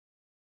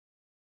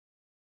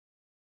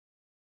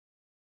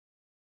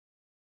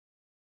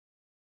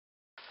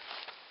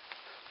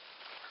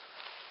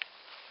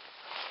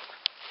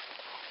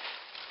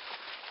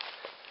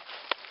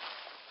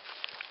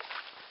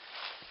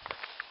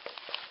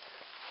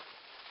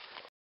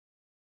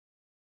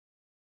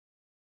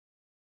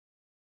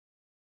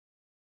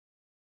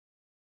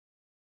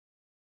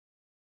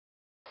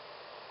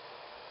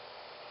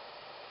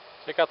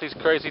Check out these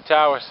crazy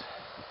towers.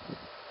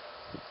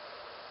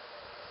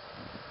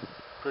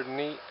 Pretty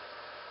neat.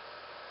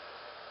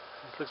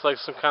 This looks like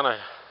some kind of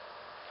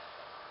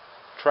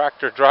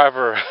tractor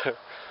driver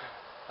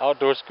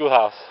outdoor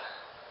schoolhouse.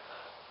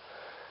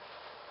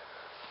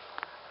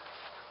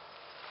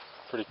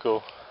 Pretty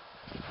cool.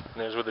 And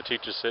there's where the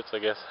teacher sits, I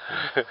guess.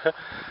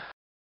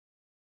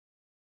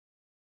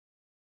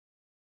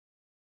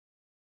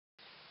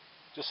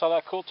 Just saw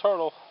that cool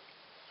turtle.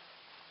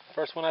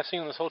 First one I've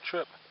seen this whole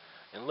trip.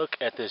 And look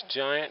at this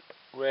giant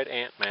red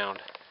ant mound.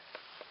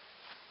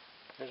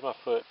 Here's my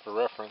foot for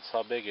reference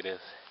how big it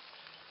is.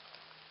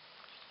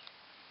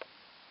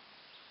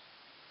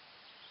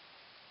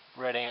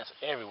 Red ants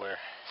everywhere.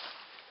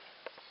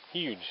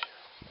 Huge.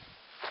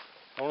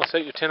 I want to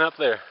set your tent up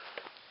there.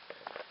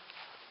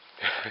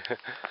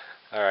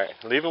 Alright,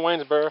 leaving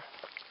Waynesboro.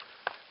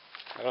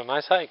 Got a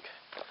nice hike.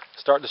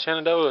 Start the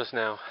Shenandoahs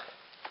now.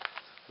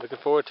 Looking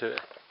forward to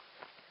it.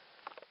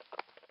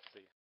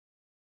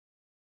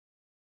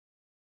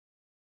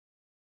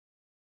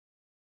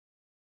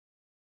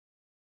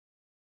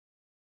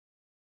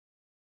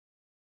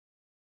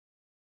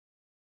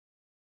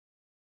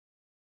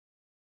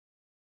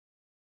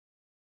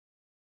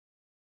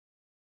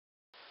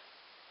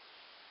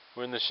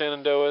 We're in the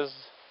Shenandoahs.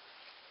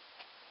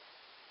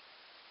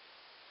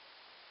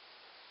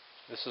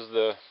 This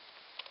is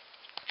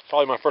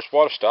probably my first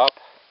water stop,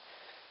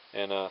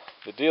 and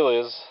the deal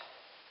is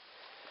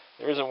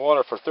there isn't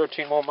water for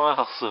 13 more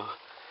miles, so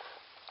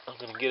I'm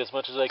gonna get as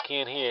much as I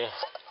can here.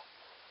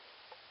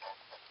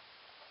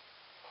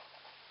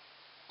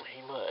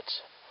 Ain't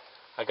much.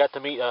 I got to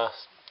meet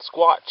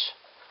Squatch.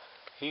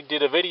 He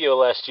did a video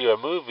last year, a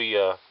movie.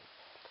 I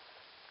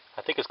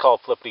think it's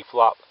called Flippity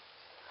Flop.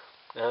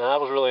 And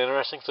that was really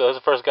interesting. So that's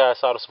the first guy I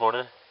saw this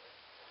morning.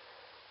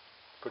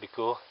 Pretty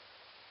cool.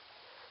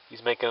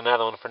 He's making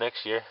another one for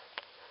next year.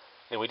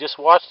 And we just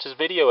watched his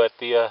video at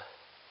the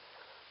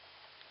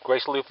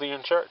Grace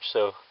Lutheran Church.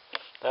 So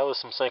that was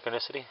some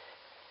synchronicity.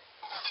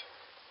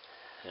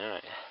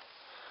 Alright.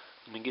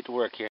 Let me get to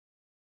work here.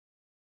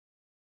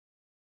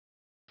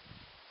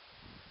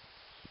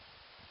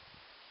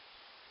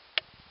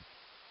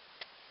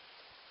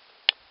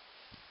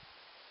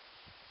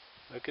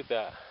 Look at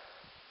that.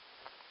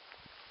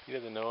 He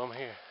doesn't know I'm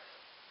here.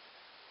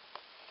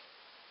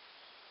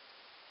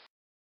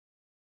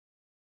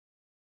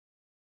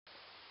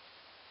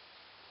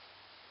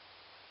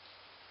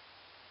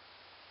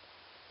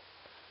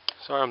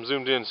 Sorry I'm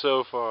zoomed in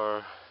so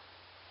far.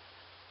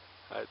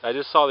 I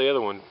just saw the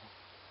other one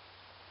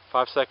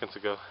 5 seconds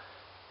ago.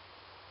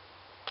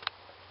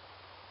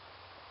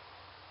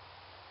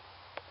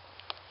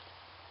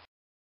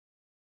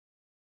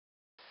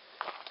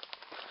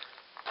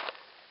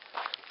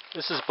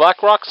 This is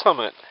Black Rock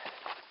Summit.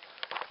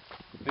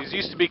 These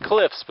used to be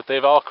cliffs, but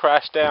they've all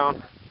crashed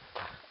down.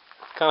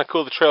 Kind of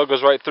cool the trail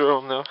goes right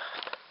through them though.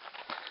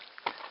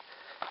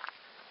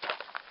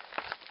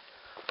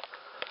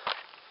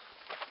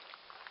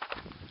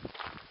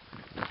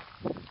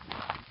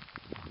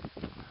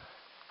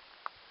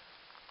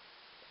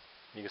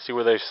 You can see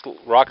where those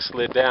rocks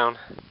slid down.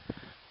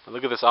 But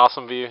look at this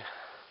awesome view.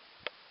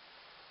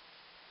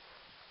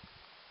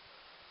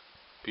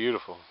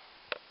 Beautiful.